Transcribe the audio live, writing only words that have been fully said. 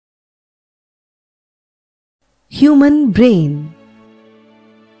Human brain.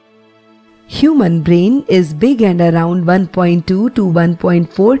 Human brain is big and around 1.2 to 1.4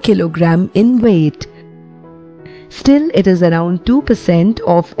 kg in weight. Still, it is around 2%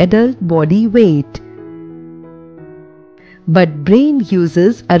 of adult body weight. But brain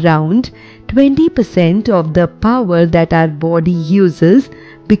uses around 20% of the power that our body uses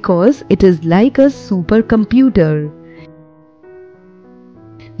because it is like a supercomputer.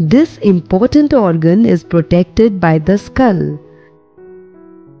 This important organ is protected by the skull.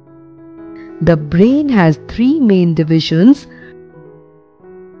 The brain has three main divisions: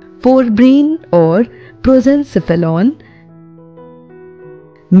 forebrain or prosencephalon,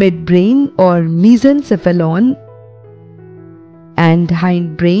 midbrain or mesencephalon, and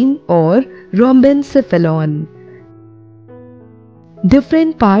hindbrain or rhombencephalon.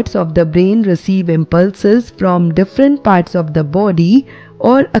 Different parts of the brain receive impulses from different parts of the body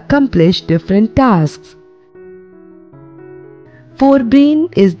or accomplish different tasks.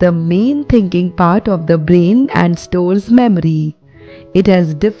 Forebrain is the main thinking part of the brain and stores memory. It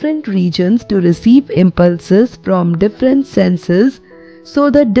has different regions to receive impulses from different senses, so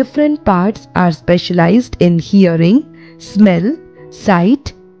the different parts are specialized in hearing, smell,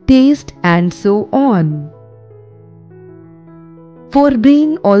 sight, taste, and so on.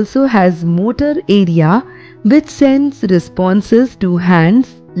 Forebrain also has motor area which sends responses to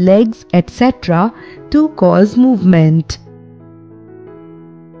hands, legs, etc. to cause movement.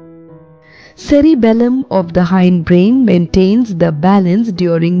 Cerebellum of the hindbrain maintains the balance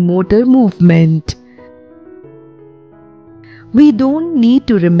during motor movement. We don't need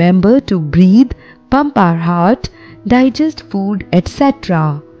to remember to breathe, pump our heart, digest food,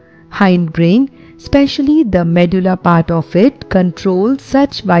 etc. Hindbrain, especially the medulla part of it, controls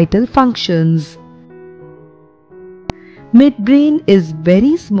such vital functions. Midbrain is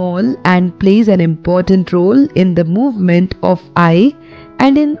very small and plays an important role in the movement of eye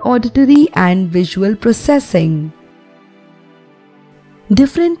and in auditory and visual processing.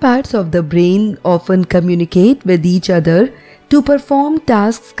 Different parts of the brain often communicate with each other to perform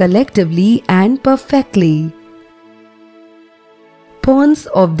tasks collectively and perfectly. Pons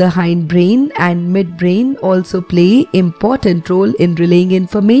of the hindbrain and midbrain also play an important role in relaying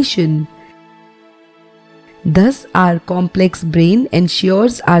information. Thus, our complex brain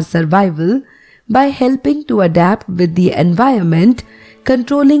ensures our survival by helping to adapt with the environment,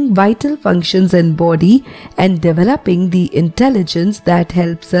 controlling vital functions in body, and developing the intelligence that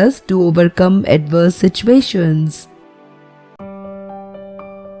helps us to overcome adverse situations.